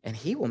 and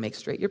he will make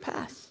straight your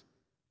paths.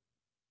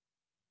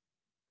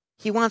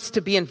 He wants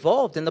to be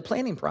involved in the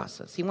planning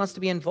process. He wants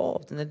to be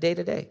involved in the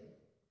day-to-day.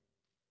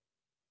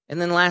 And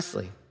then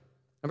lastly,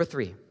 number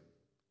 3,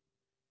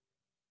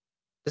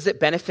 does it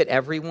benefit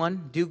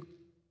everyone? Do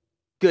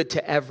good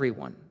to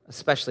everyone,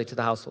 especially to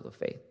the household of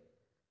faith.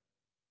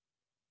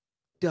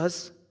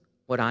 Does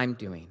what I'm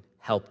doing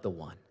help the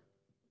one?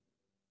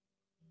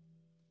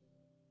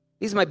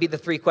 These might be the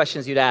 3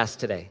 questions you'd ask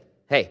today.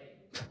 Hey,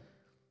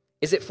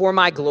 is it for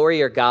my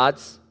glory or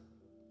God's?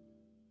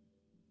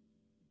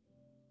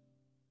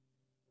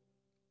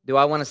 Do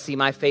I want to see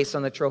my face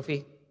on the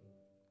trophy?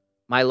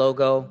 My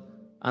logo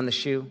on the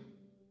shoe?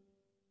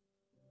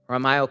 Or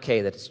am I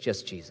okay that it's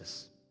just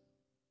Jesus?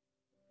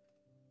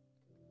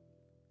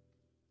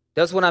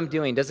 Does what I'm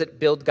doing, does it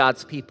build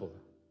God's people?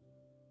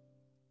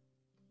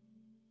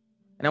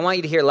 And I want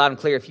you to hear loud and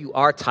clear, if you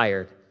are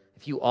tired,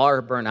 if you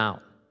are burnt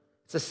out,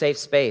 it's a safe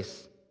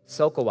space.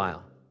 Soak a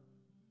while.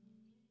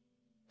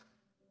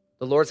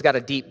 The Lord's got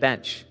a deep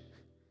bench.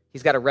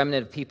 He's got a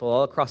remnant of people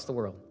all across the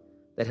world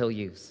that he'll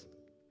use.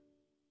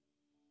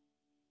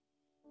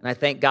 And I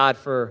thank God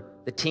for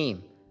the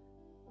team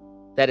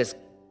that is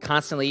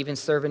constantly even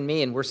serving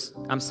me, and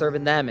I'm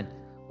serving them. And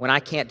when I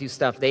can't do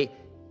stuff,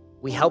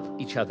 we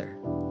help each other.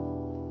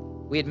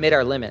 We admit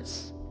our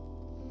limits.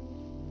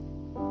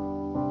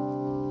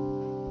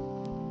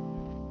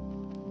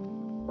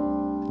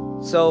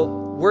 So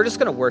we're just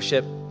going to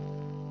worship.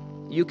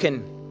 You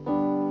can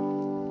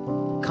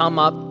come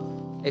up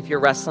if you're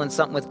wrestling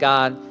something with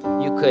God.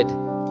 You could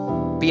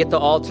be at the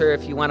altar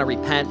if you want to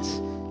repent.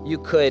 You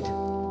could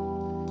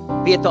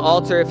be at the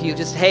altar if you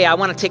just, hey, I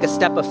want to take a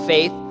step of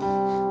faith.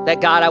 That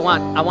God, I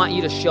want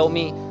you to show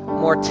me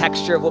more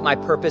texture of what my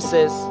purpose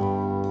is.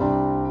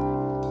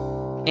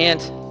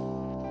 And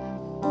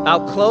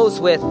I'll close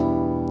with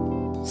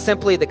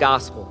simply the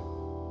gospel.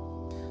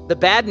 The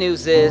bad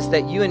news is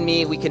that you and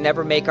me, we can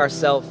never make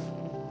ourselves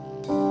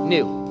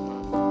new.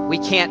 We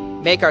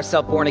can't make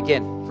ourselves born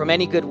again from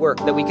any good work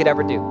that we could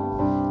ever do.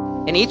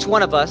 And each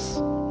one of us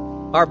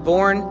are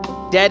born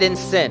dead in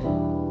sin,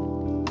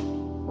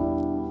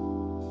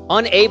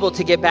 unable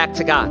to get back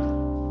to God.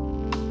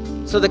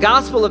 So the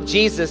gospel of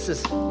Jesus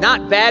is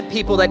not bad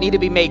people that need to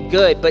be made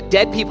good, but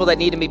dead people that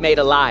need to be made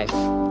alive.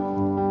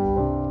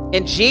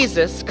 And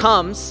Jesus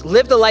comes,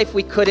 lived a life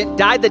we couldn't,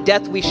 died the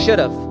death we should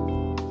have,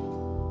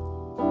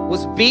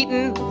 was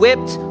beaten,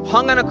 whipped,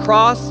 hung on a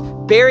cross,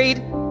 buried,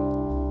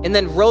 and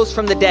then rose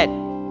from the dead.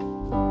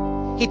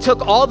 He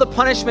took all the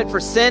punishment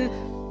for sin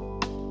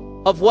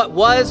of what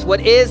was,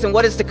 what is, and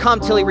what is to come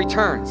till he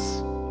returns.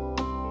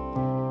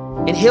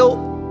 And he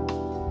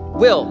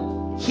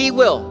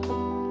will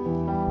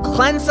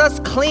cleanse us,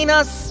 clean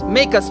us,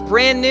 make us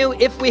brand new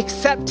if we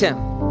accept him.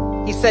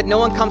 He said, no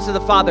one comes to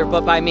the Father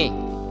but by me.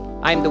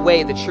 I am the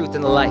way, the truth,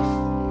 and the life.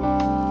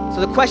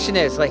 So the question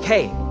is like,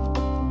 hey,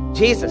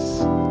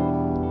 Jesus,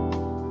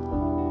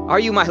 are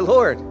you my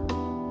Lord?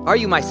 Are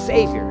you my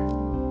Savior?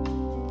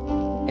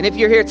 And if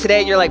you're here today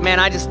and you're like, man,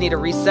 I just need a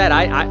reset.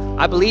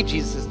 I believe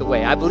Jesus is the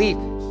way. I believe.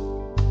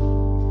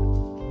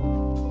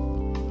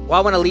 Well,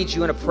 I want to lead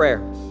you in a prayer.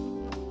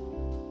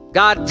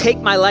 God, take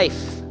my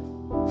life.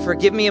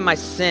 Forgive me of my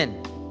sin.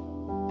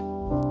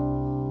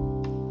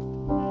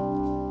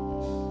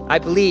 I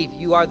believe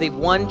you are the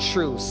one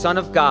true Son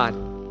of God,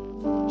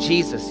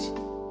 Jesus,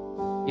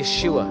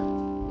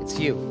 Yeshua. It's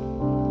you.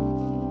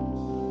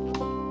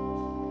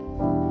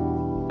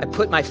 I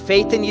put my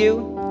faith in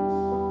you.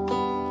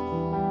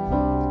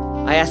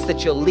 I ask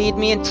that you'll lead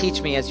me and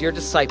teach me as your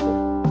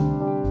disciple.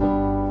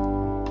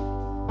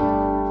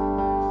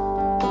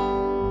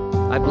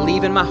 I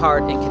believe in my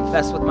heart and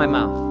confess with my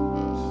mouth.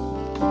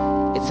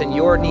 It's in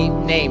your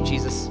name,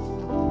 Jesus,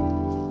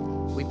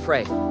 we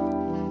pray.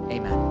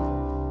 Amen.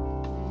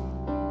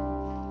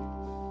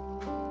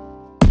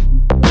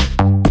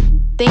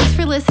 Thanks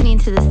for listening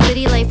to the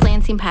City Life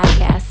Lansing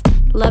podcast.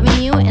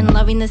 Loving you and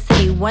loving the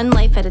city one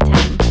life at a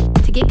time.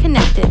 To get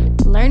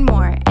connected, learn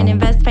more, and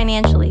invest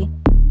financially,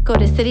 go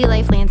to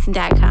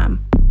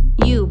citylifelansing.com.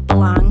 You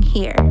belong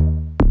here.